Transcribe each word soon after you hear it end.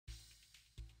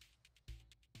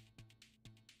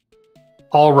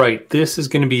All right, this is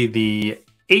going to be the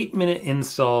 8-minute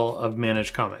install of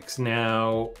Manage Comics.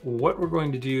 Now, what we're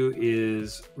going to do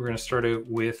is we're going to start out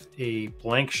with a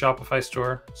blank Shopify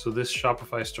store. So this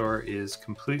Shopify store is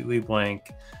completely blank.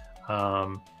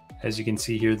 As you can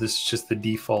see here, this is just the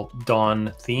default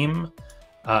Dawn theme.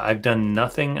 I've done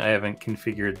nothing. I haven't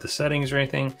configured the settings or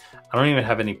anything. I don't even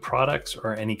have any products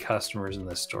or any customers in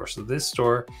this store. So this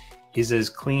store is as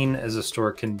clean as a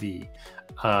store can be.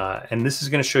 And this is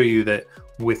going to show you that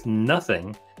with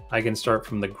nothing, I can start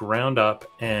from the ground up,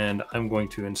 and I'm going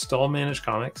to install Manage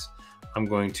Comics. I'm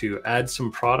going to add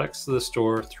some products to the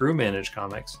store through Manage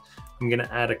Comics. I'm going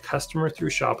to add a customer through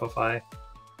Shopify,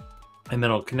 and then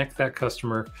I'll connect that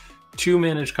customer to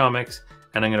Manage Comics,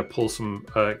 and I'm going to pull some,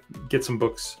 get some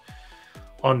books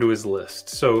onto his list.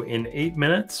 So in 8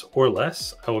 minutes or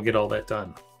less, I will get all that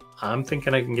done. I'm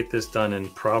thinking I can get this done in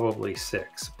probably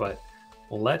 6, but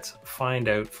let's find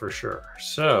out for sure.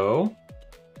 So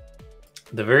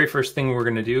the very first thing we're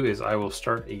going to do is I will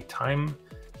start a timer.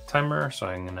 So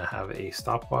I'm going to have a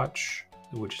stopwatch,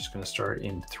 which is going to start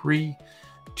in 3,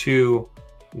 2,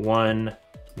 1,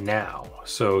 now.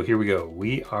 So here we go.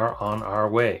 We are on our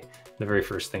way. The very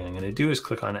first thing I'm going to do is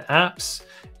click on apps,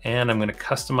 and I'm going to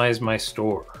customize my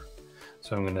store.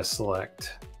 So I'm going to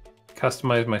select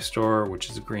customize my store, which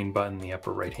is a green button in the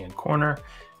upper right hand corner.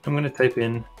 I'm going to type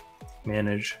in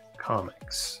Manage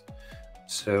Comics.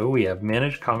 So we have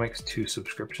Manage Comics to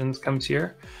subscriptions comes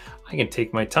here. I can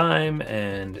take my time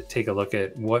and take a look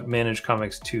at what Manage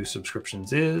Comics to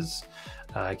subscriptions is.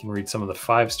 I can read some of the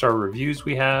 5-star reviews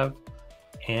we have,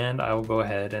 and I will go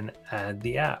ahead and add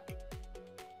the app.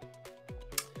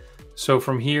 So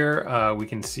from here, we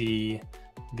can see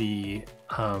the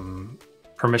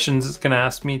permissions it's going to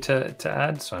ask me to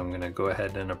add. So I'm going to go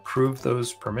ahead and approve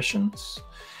those permissions,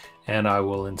 and I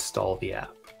will install the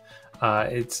app.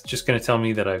 It's just going to tell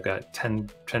me that I've got 10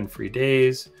 free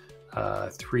days,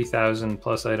 3,000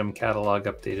 plus item catalog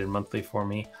updated monthly for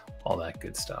me, all that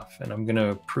good stuff. And I'm going to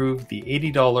approve the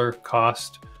 $80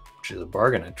 cost, which is a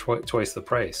bargain at twice the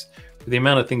price. For the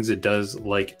amount of things it does,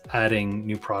 like adding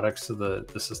new products to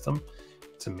the system,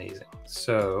 it's amazing.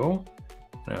 So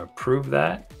I'm going to approve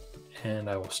that, and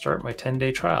I will start my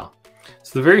 10-day trial.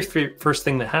 So the very first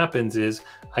thing that happens is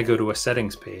I go to a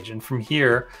settings page, and from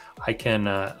here I can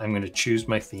I'm going to choose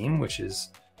my theme, which is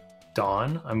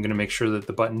Dawn. I'm going to make sure that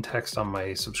the button text on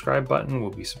my subscribe button will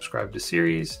be subscribe to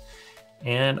series,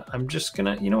 and I'm just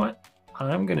gonna, you know what,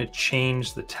 I'm going to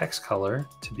change the text color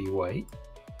to be white.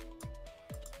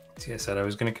 See, I said I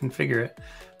was going to configure it.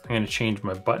 I'm going to change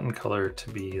my button color to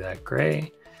be that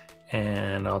gray,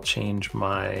 and I'll change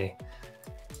my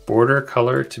border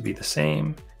color to be the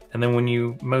same. And then when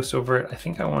you mouse over it, I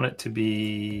think I want it to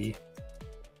be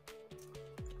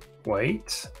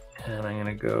white. And I'm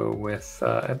gonna go with,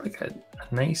 I'd like a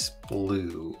nice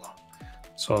blue.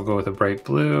 So I'll go with a bright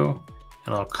blue,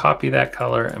 and I'll copy that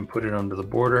color and put it under the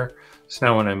border. So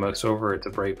now when I mouse over, it's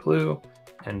a bright blue,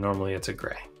 and normally it's a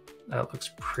gray. That looks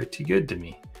pretty good to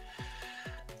me.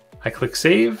 I click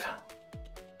save,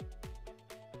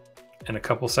 and a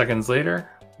couple seconds later,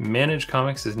 Manage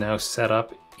Comics is now set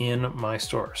up in my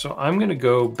store. So I'm going to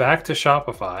go back to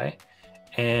Shopify,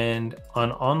 and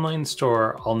on online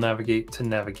store, I'll navigate to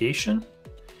navigation,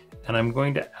 and I'm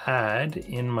going to add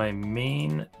in my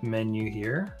main menu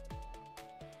here.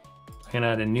 I'm going to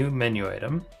add a new menu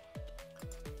item,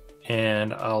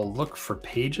 and I'll look for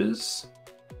pages.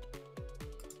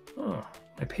 Oh,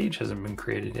 my page hasn't been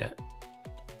created yet.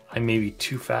 I may be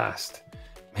too fast.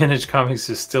 Manage Comics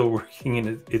is still working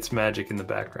in its magic in the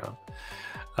background.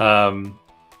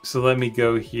 So let me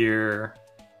go here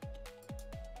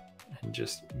and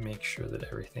just make sure that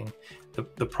everything,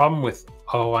 the problem with,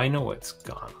 oh, I know what's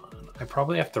gone on. I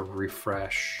probably have to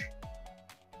refresh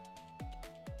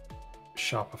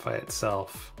Shopify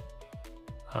itself.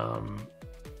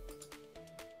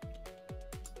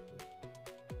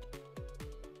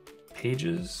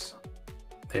 Pages,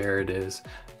 there it is.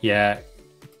 Yeah,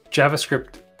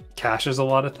 JavaScript caches a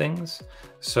lot of things,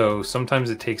 so sometimes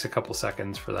it takes a couple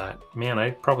seconds for that. Man, I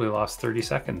probably lost 30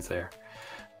 seconds there.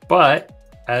 But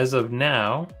as of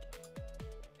now,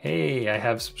 hey, I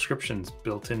have subscriptions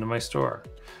built into my store.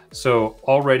 So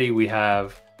already we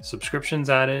have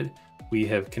subscriptions added, we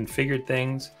have configured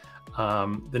things.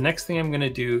 The next thing I'm going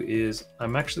to do is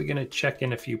I'm actually going to check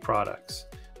in a few products.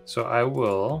 So I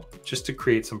will, just to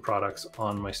create some products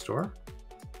on my store,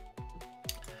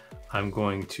 I'm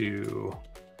going to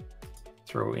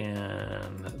throw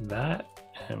in that,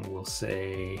 and we'll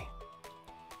say,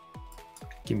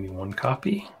 give me 1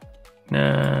 copy,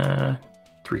 3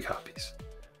 copies,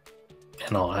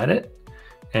 and I'll add it.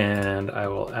 And I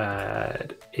will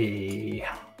add a,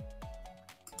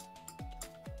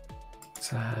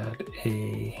 let's add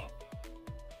a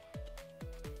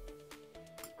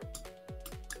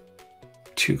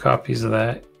 2 copies of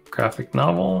that graphic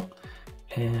novel.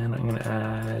 And I'm gonna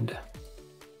add,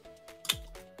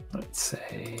 let's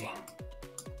say,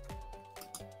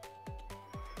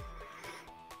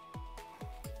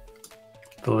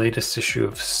 the latest issue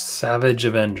of Savage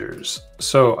Avengers.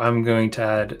 So I'm going to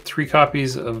add 3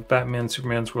 copies of Batman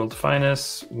Superman's World's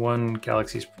Finest, 2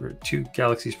 Galaxy's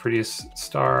Prettiest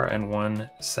Star, and 1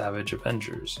 Savage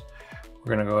Avengers.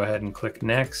 We're gonna go ahead and click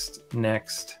next,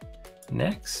 next,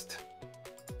 next.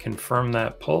 Confirm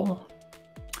that pull,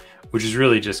 which is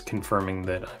really just confirming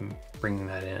that I'm bringing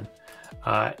that in.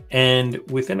 And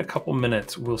within a couple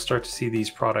minutes, we'll start to see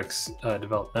these products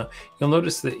develop. Now, you'll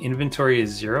notice the inventory is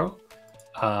 0.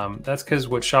 That's because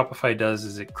what Shopify does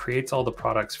is it creates all the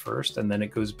products first, and then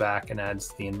it goes back and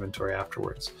adds the inventory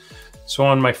afterwards. So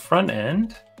on my front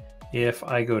end, if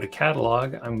I go to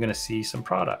catalog, I'm going to see some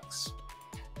products.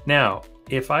 Now,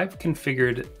 if I've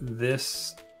configured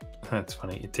this, that's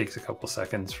funny. It takes a couple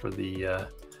seconds for the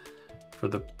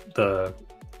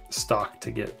stock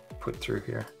to get put through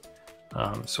here.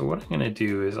 So what I'm going to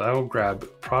do is I will grab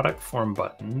product form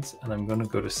buttons, and I'm going to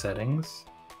go to settings.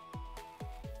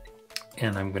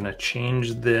 And I'm going to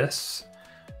change this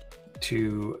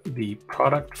to the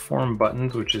product form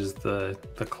buttons, which is the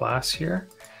class here.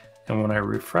 And when I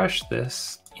refresh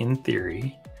this, in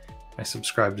theory, my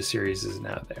subscribe to series is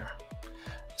now there.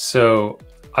 So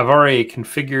I've already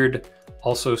configured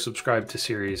also subscribe to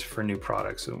series for new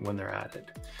products when they're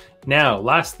added. Now,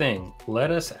 last thing,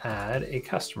 let us add a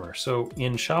customer. So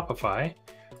in Shopify,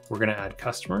 we're going to add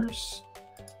customers,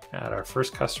 add our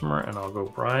first customer, and I'll go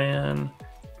Brian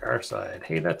Garside.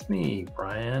 Hey, that's me,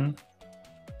 Brian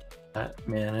at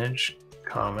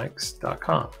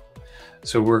managecomics.com.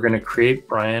 So we're going to create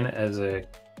Brian as a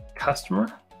customer.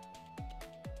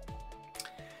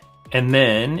 And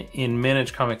then in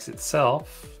Manage Comics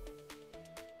itself,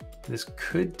 this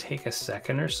could take a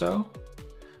second or so,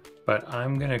 but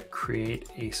I'm going to create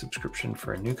a subscription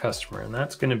for a new customer, and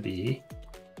that's going to be,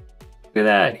 look at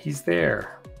that, he's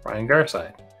there, Brian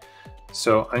Garside.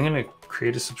 So I'm going to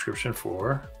create a subscription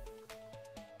for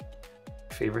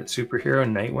favorite superhero,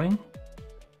 Nightwing,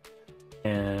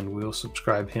 and we'll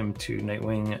subscribe him to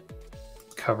Nightwing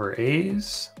cover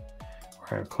A's. We're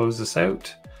going to close this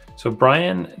out. So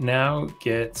Brian now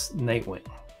gets Nightwing.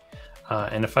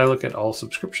 And if I look at all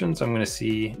subscriptions, I'm going to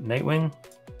see Nightwing,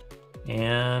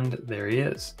 and there he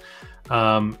is.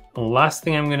 The last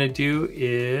thing I'm going to do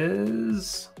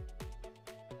is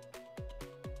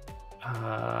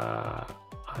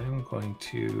I'm going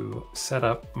to set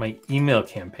up my email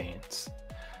campaigns.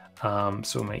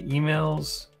 So my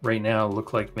emails right now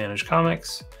look like Manage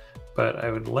Comics, but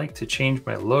I would like to change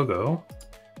my logo.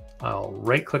 I'll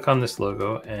right click on this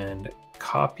logo and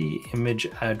copy image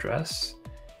address.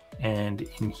 And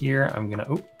in here, I'm gonna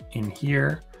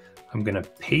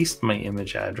paste my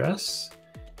image address,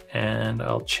 and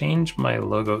I'll change my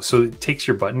logo. So it takes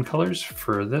your button colors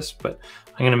for this, but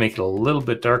I'm gonna make it a little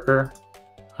bit darker.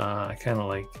 I kind of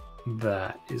like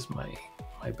that is my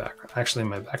background. Actually,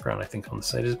 my background I think on the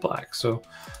site is black. So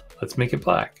let's make it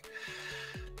black.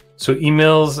 So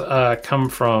emails come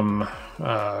from,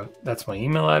 that's my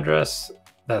email address.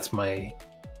 That's my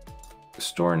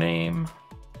store name.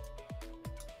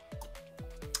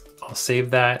 I'll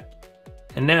save that.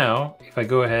 And now if I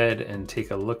go ahead and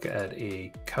take a look at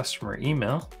a customer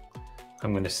email,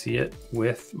 I'm going to see it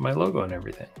with my logo and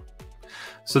everything.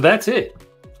 So that's it.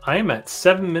 I am at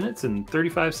 7 minutes and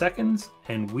 35 seconds,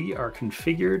 and we are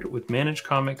configured with Manage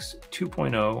Comics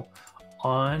 2.0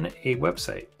 on a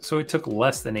website. So it took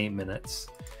less than 8 minutes,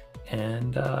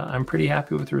 and I'm pretty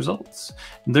happy with the results.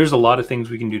 There's a lot of things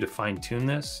we can do to fine tune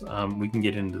this. We can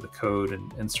get into the code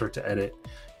and start to edit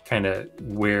kind of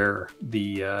where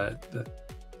the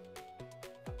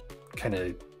kind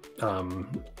of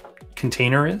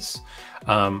container is.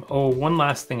 Oh, one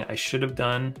last thing I should have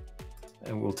done,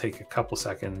 and we'll take a couple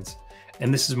seconds,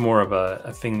 and this is more of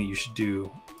a thing that you should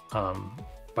do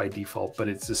by default, but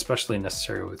it's especially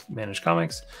necessary with Manage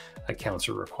Comics. Accounts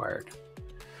are required.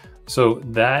 So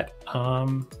that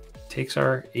takes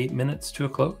our 8 minutes to a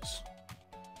close.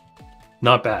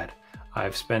 Not bad.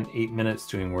 I've spent 8 minutes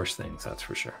doing worse things, that's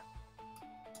for sure.